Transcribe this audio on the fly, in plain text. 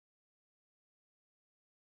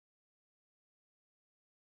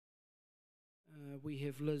We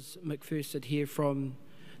have Liz Macpherson here from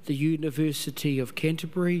the University of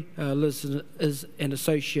Canterbury. Liz is an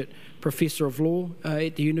Associate Professor of Law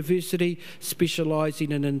at the University,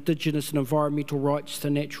 specialising in Indigenous and environmental rights to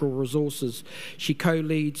natural resources. She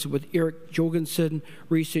co-leads with Eric Jorgensen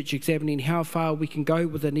research examining how far we can go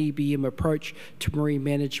with an EBM approach to marine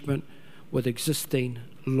management with existing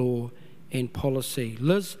law and policy.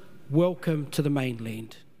 Liz, welcome to the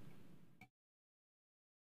mainland.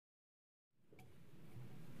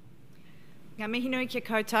 Ngā mihi nui kia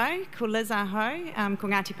koutou, ko Liz ahau, ko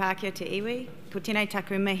Ngāti Pākehā te iwi, ko tēnei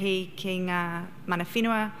taku mihi ki ngā mana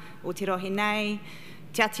whenua o te rohe nei,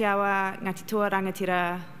 te Atiawa, Ngāti Toa,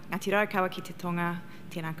 Rangatira, Ngāti Raukawa ki te tonga,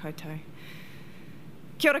 tēnā koutou.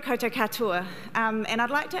 Kia ora koutou katoa, and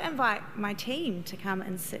I'd like to invite my team to come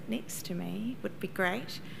and sit next to me, would be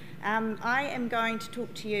great. I am going to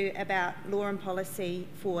talk to you about law and policy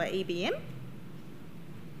for EBM.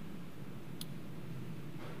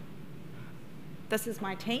 This is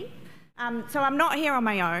my team. So I'm not here on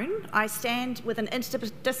my own. I stand with an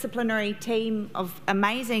interdisciplinary team of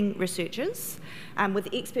amazing researchers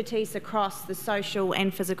with expertise across the social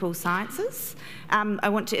and physical sciences. I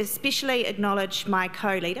want to especially acknowledge my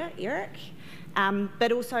co-leader, Eric,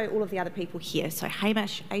 but also all of the other people here. So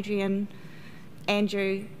Hamish, Adrian,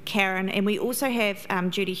 Andrew, Karen, and we also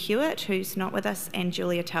have Judy Hewitt, who's not with us, and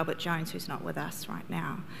Julia Talbot-Jones, who's not with us right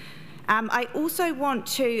now. I also want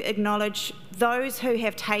to acknowledge those who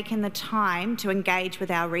have taken the time to engage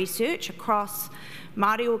with our research across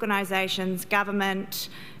Māori organisations, government,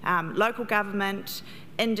 local government,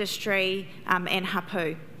 industry and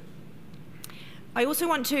hapu. I also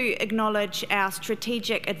want to acknowledge our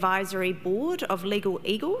Strategic Advisory Board of Legal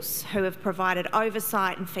Eagles who have provided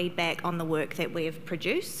oversight and feedback on the work that we have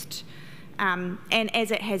produced and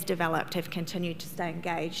as it has developed have continued to stay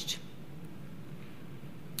engaged.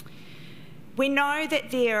 We know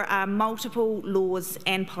that there are multiple laws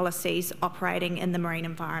and policies operating in the marine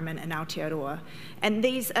environment in Aotearoa, and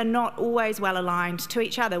these are not always well aligned to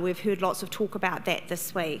each other. We've heard lots of talk about that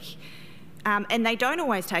this week. And they don't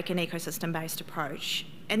always take an ecosystem-based approach.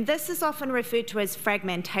 And this is often referred to as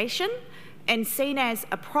fragmentation and seen as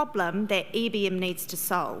a problem that EBM needs to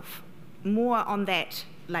solve. More on that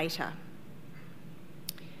later.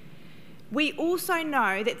 We also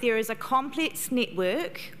know that there is a complex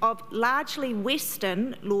network of largely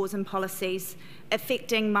Western laws and policies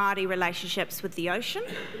affecting Māori relationships with the ocean,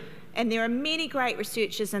 and there are many great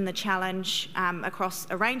researchers in the challenge across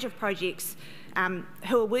a range of projects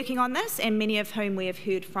who are working on this, and many of whom we have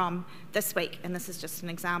heard from this week, and this is just an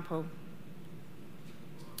example.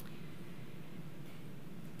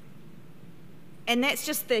 And that's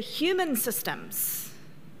just the human systems.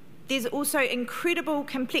 There's also incredible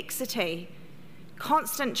complexity,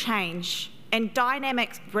 constant change, and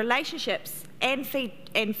dynamic relationships and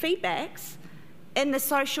feedbacks in the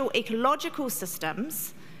social ecological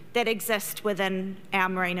systems that exist within our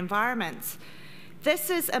marine environments. This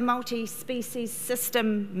is a multi-species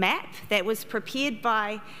system map that was prepared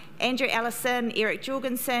by Andrew Allison, Eric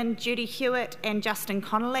Jorgensen, Judy Hewitt, and Justin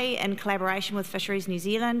Connolly in collaboration with Fisheries New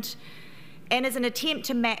Zealand, and is an attempt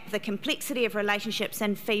to map the complexity of relationships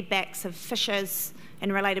and feedbacks of fishers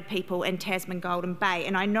and related people in Tasman Golden Bay.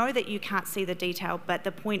 And I know that you can't see the detail, but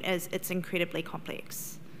the point is it's incredibly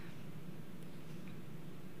complex.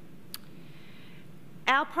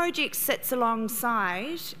 Our project sits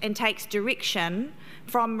alongside and takes direction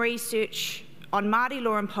from research on Māori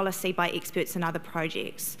law and policy by experts in other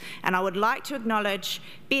projects. And I would like to acknowledge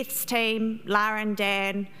Beth's team, Lara and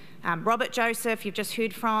Dan, Robert Joseph, you've just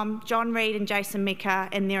heard from, John Reid and Jason Meka,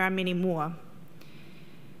 and there are many more.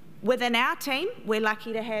 Within our team, we're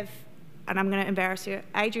lucky to have, and I'm going to embarrass you,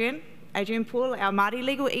 Adrian Paul, our Māori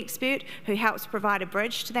legal expert, who helps provide a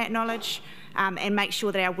bridge to that knowledge and make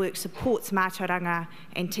sure that our work supports mātauranga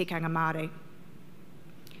and tikanga Māori.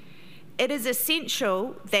 It is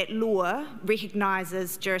essential that law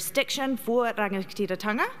recognises jurisdiction for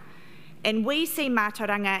rangatiratanga, and we see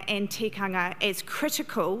mātauranga and tikanga as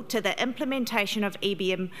critical to the implementation of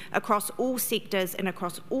EBM across all sectors and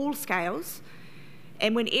across all scales.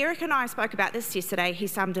 And when Eric and I spoke about this yesterday, he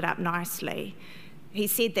summed it up nicely. He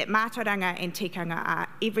said that mātauranga and tikanga are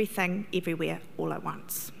everything, everywhere, all at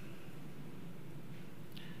once.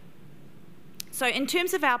 So in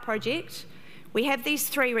terms of our project, we have these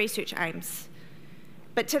three research aims.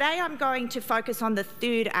 But today I'm going to focus on the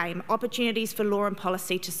third aim, opportunities for law and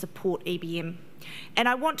policy to support EBM. And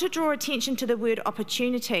I want to draw attention to the word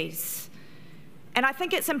opportunities. And I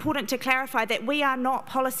think it's important to clarify that we are not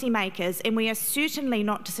policymakers and we are certainly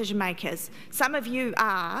not decision makers. Some of you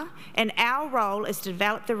are, and our role is to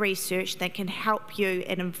develop the research that can help you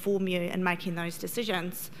and inform you in making those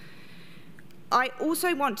decisions. I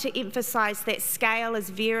also want to emphasise that scale is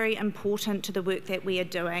very important to the work that we are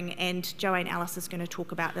doing, and Joanne Ellis is going to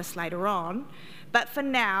talk about this later on. But for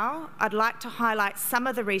now, I'd like to highlight some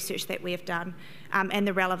of the research that we have done and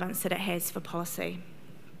the relevance that it has for policy.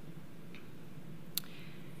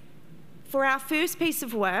 For our first piece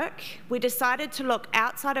of work, we decided to look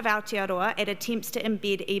outside of Aotearoa at attempts to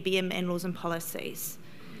embed EBM in laws and policies.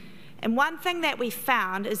 And one thing that we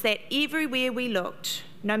found is that everywhere we looked,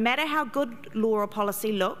 no matter how good law or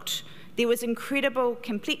policy looked, there was incredible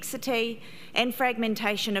complexity and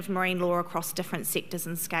fragmentation of marine law across different sectors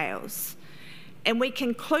and scales. And we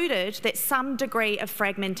concluded that some degree of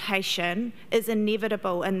fragmentation is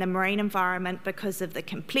inevitable in the marine environment because of the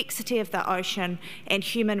complexity of the ocean and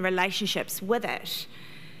human relationships with it.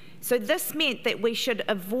 So this meant that we should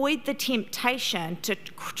avoid the temptation to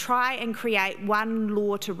try and create one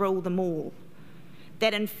law to rule them all.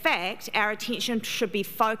 That in fact, our attention should be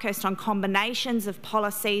focused on combinations of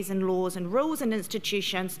policies and laws and rules and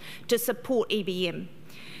institutions to support EBM.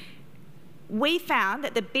 We found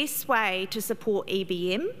that the best way to support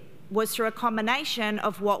EBM was through a combination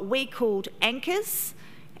of what we called anchors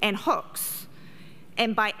and hooks.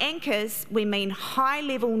 And by anchors, we mean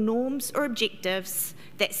high-level norms or objectives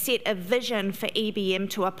that set a vision for EBM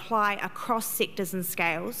to apply across sectors and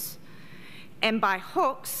scales. And by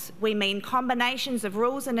hooks, we mean combinations of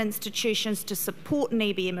rules and institutions to support an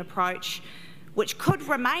EBM approach, which could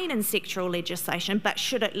remain in sectoral legislation, but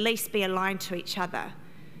should at least be aligned to each other.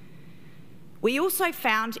 We also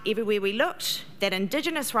found everywhere we looked that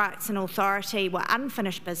Indigenous rights and authority were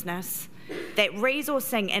unfinished business, that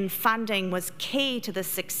resourcing and funding was key to the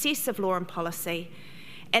success of law and policy,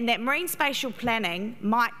 and that marine spatial planning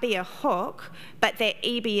might be a hook, but that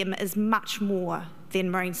EBM is much more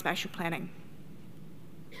than marine spatial planning.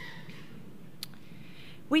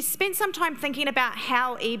 We spent some time thinking about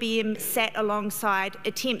how EBM sat alongside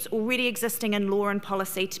attempts already existing in law and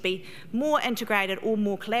policy to be more integrated or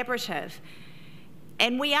more collaborative.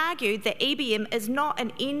 And we argued that EBM is not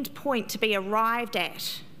an end point to be arrived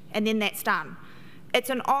at, and then that's done. It's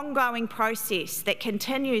an ongoing process that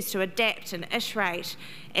continues to adapt and iterate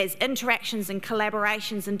as interactions and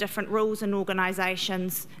collaborations in different rules and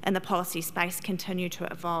organisations in the policy space continue to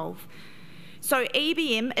evolve. So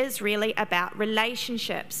EBM is really about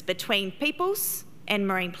relationships between peoples and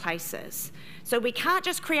marine places. So we can't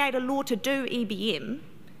just create a law to do EBM.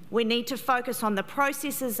 We need to focus on the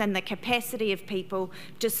processes and the capacity of people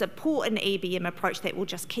to support an EBM approach that will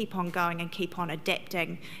just keep on going and keep on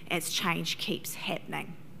adapting as change keeps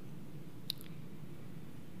happening.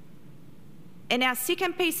 In our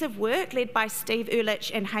second piece of work, led by Steve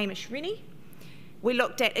Ehrlich and Hamish Rennie, we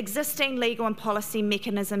looked at existing legal and policy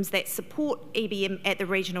mechanisms that support EBM at the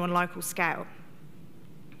regional and local scale.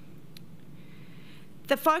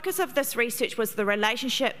 The focus of this research was the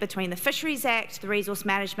relationship between the Fisheries Act, the Resource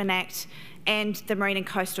Management Act, and the Marine and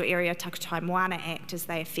Coastal Area Takutai Moana Act as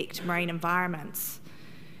they affect marine environments.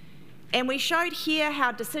 And we showed here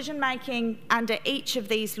how decision-making under each of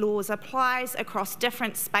these laws applies across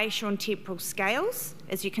different spatial and temporal scales,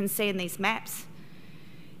 as you can see in these maps.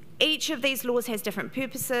 Each of these laws has different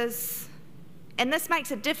purposes, and this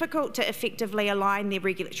makes it difficult to effectively align their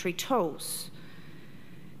regulatory tools.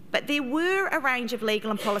 But there were a range of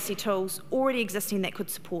legal and policy tools already existing that could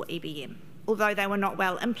support EBM, although they were not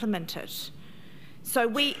well implemented. So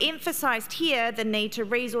we emphasised here the need to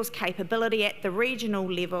resource capability at the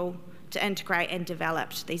regional level to integrate and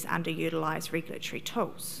develop these underutilised regulatory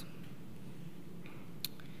tools.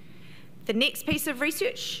 The next piece of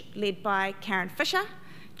research, led by Karen Fisher,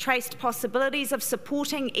 traced possibilities of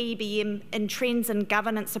supporting EBM in trends and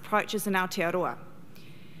governance approaches in Aotearoa.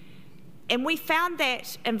 And we found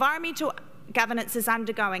that environmental governance is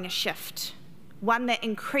undergoing a shift, one that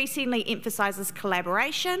increasingly emphasises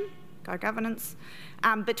collaboration, co-governance,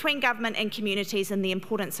 between government and communities and the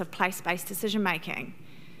importance of place-based decision-making.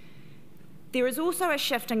 There is also a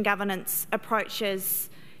shift in governance approaches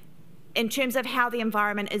in terms of how the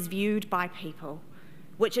environment is viewed by people,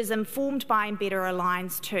 which is informed by and better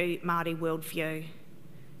aligns to Māori worldview,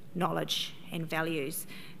 knowledge and values.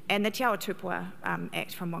 And the Te Awa Tupua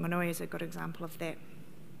Act from Wanganui is a good example of that.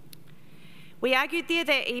 We argued there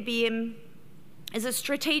that EBM is a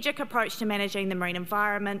strategic approach to managing the marine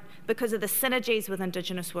environment because of the synergies with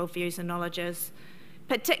Indigenous worldviews and knowledges,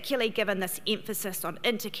 particularly given this emphasis on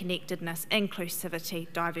interconnectedness,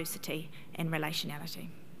 inclusivity, diversity, and relationality.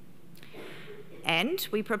 And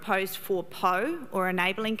we proposed 4 PO, or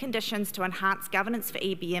enabling conditions to enhance governance for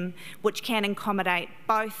EBM, which can accommodate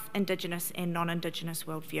both Indigenous and non-Indigenous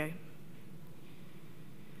worldview.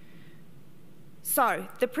 So,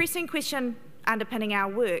 the pressing question underpinning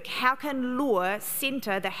our work: how can law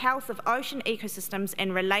centre the health of ocean ecosystems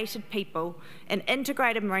and related people in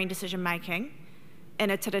integrated marine decision making in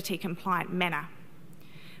a tiriti compliant manner?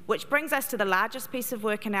 Which brings us to the largest piece of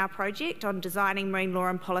work in our project on designing marine law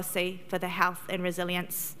and policy for the health and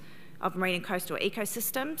resilience of marine and coastal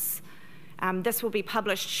ecosystems. This will be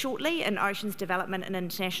published shortly in Oceans Development and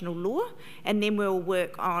International Law, and then we'll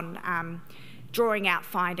work on drawing out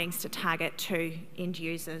findings to target to end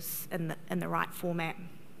users in the right format.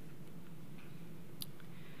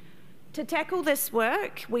 To tackle this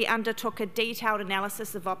work, we undertook a detailed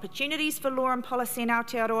analysis of opportunities for law and policy in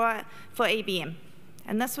Aotearoa for EBM,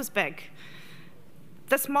 and this was big.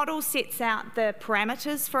 This model sets out the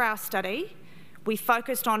parameters for our study. We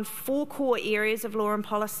focused on 4 core areas of law and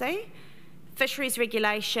policy: fisheries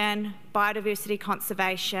regulation, biodiversity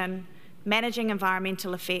conservation, managing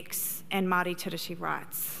environmental effects, and Māori tiriti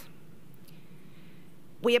rights.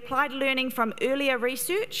 We applied learning from earlier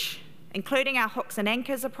research, including our hooks and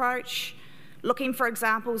anchors approach, looking for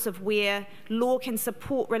examples of where law can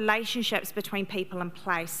support relationships between people and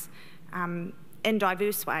place in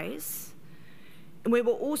diverse ways. And we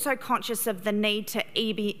were also conscious of the need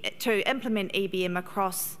to implement EBM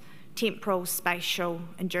across temporal, spatial,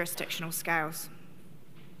 and jurisdictional scales.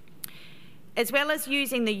 As well as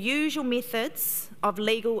using the usual methods of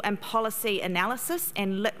legal and policy analysis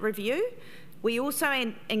and lit review, we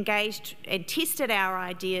also engaged and tested our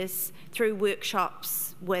ideas through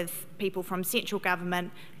workshops with people from central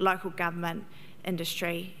government, local government,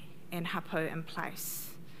 industry, and hapu in place.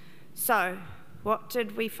 So, what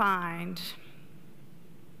did we find?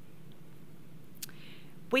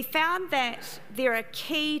 We found that there are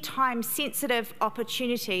key time-sensitive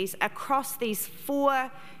opportunities across these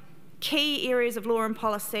 4 key areas of law and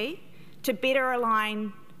policy to better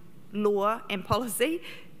align law and policy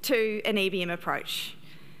to an EBM approach.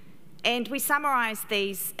 And we summarise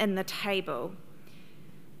these in the table.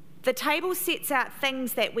 The table sets out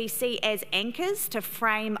things that we see as anchors to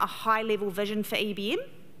frame a high-level vision for EBM.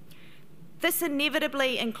 This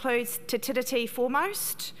inevitably includes Te Tiriti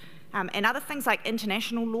foremost, and other things like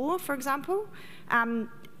international law, for example.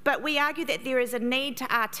 But we argue that there is a need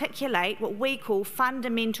to articulate what we call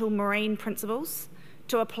fundamental marine principles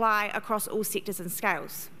to apply across all sectors and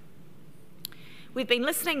scales. We've been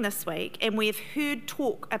listening this week and we've heard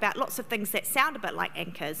talk about lots of things that sound a bit like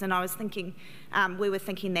anchors, and I was thinking, we were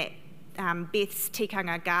thinking that Beth's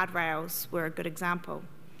tikanga guardrails were a good example.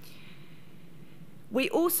 We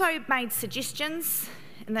also made suggestions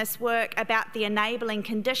in this work about the enabling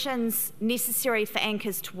conditions necessary for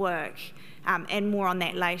anchors to work, and more on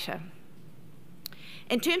that later.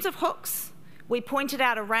 In terms of hooks, we pointed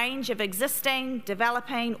out a range of existing,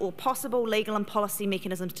 developing, or possible legal and policy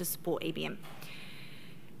mechanisms to support EBM.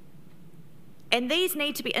 And these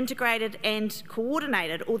need to be integrated and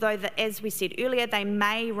coordinated, although, as we said earlier, they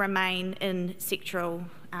may remain in sectoral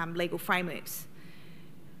legal frameworks.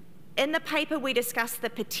 In the paper, we discussed the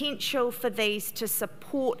potential for these to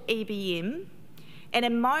support EBM, and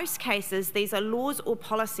in most cases, these are laws or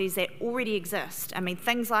policies that already exist. I mean,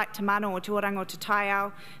 things like Te Mano o Tuaranga o Te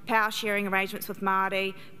Taiao, power sharing arrangements with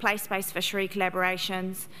Māori, place-based fishery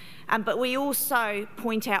collaborations, but we also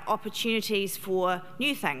point out opportunities for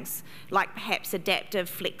new things, like perhaps adaptive,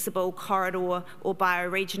 flexible corridor or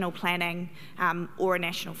bioregional planning, or a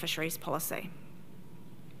national fisheries policy.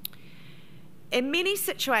 In many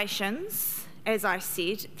situations, as I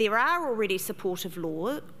said, there are already supportive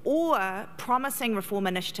law or promising reform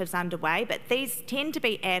initiatives underway, but these tend to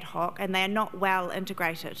be ad hoc and they are not well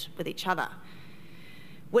integrated with each other.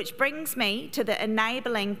 Which brings me to the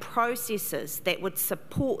enabling processes that would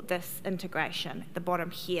support this integration at the bottom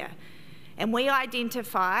here. And we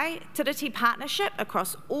identify tiriti partnership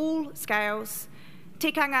across all scales,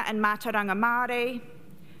 tikanga and mātauranga Māori,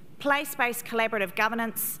 place-based collaborative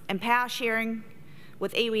governance and power sharing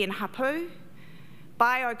with iwi and hapu,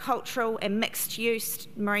 biocultural and mixed-use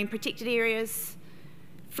marine protected areas,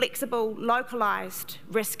 flexible, localised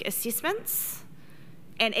risk assessments,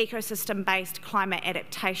 and ecosystem-based climate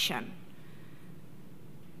adaptation.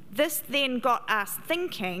 This then got us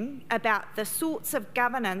thinking about the sorts of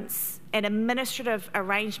governance and administrative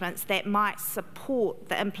arrangements that might support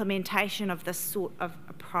the implementation of this sort of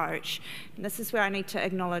approach. And this is where I need to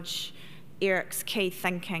acknowledge Eric's key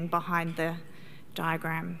thinking behind the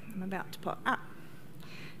diagram I'm about to put up.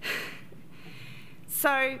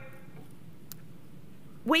 So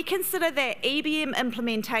We consider that EBM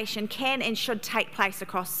implementation can and should take place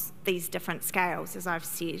across these different scales, as I've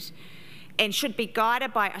said, and should be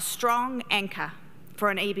guided by a strong anchor for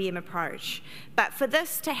an EBM approach. But for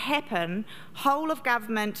this to happen, whole of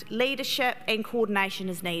government leadership and coordination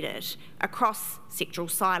is needed across sectoral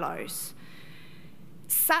silos.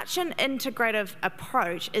 Such an integrative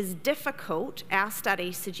approach is difficult, our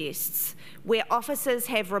study suggests, where officers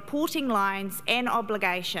have reporting lines and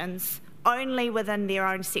obligations only within their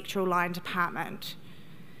own sectoral line department.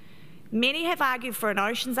 Many have argued for an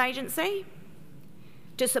oceans agency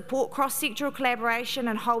to support cross-sectoral collaboration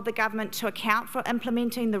and hold the government to account for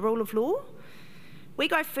implementing the rule of law. We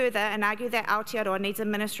go further and argue that Aotearoa needs a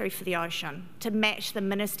ministry for the ocean to match the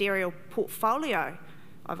ministerial portfolio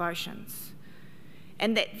of oceans,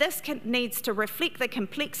 and that this needs to reflect the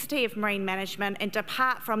complexity of marine management and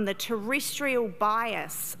depart from the terrestrial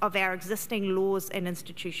bias of our existing laws and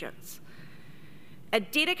institutions. A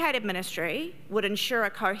dedicated ministry would ensure a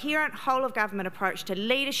coherent whole-of-government approach to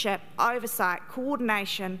leadership, oversight,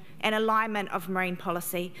 coordination and alignment of marine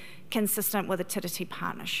policy consistent with a Tiriti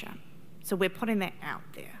partnership. So we're putting that out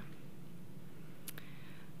there.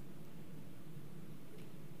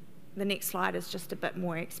 The next slide is just a bit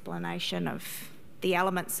more explanation of the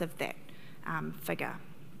elements of that figure.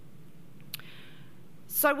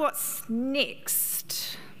 So what's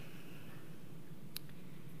next?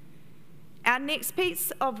 Our next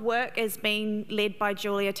piece of work is being led by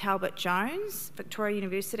Julia Talbot-Jones, Victoria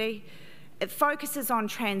University. It focuses on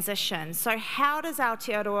transition. So how does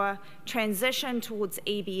Aotearoa transition towards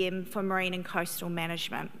EBM for marine and coastal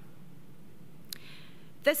management?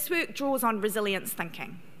 This work draws on resilience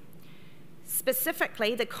thinking,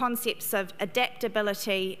 specifically the concepts of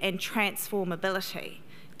adaptability and transformability,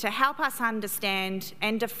 to help us understand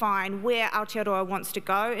and define where Aotearoa wants to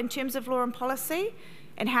go in terms of law and policy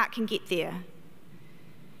and how it can get there.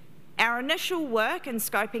 Our initial work in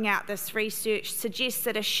scoping out this research suggests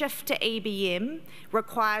that a shift to EBM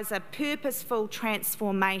requires a purposeful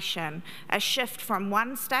transformation, a shift from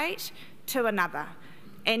one state to another,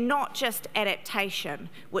 and not just adaptation,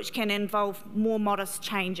 which can involve more modest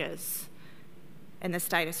changes in the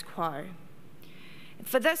status quo.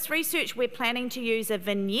 For this research, we're planning to use a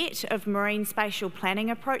vignette of marine spatial planning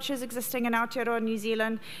approaches existing in Aotearoa, New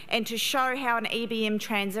Zealand, and to show how an EBM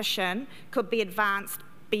transition could be advanced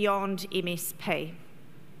beyond MSP.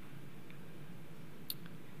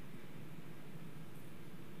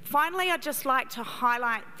 Finally, I'd just like to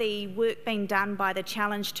highlight the work being done by the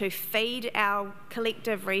Challenge to feed our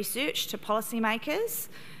collective research to policymakers,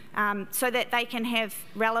 so that they can have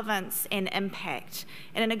relevance and impact.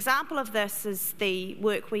 And an example of this is the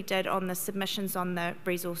work we did on the submissions on the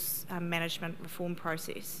resource management reform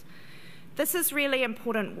process. This is really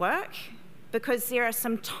important work because there are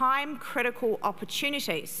some time-critical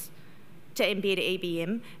opportunities to embed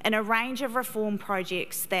EBM in a range of reform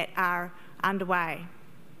projects that are underway.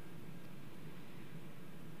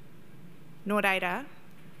 Nō reira,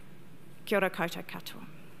 kia ora koutou katoa.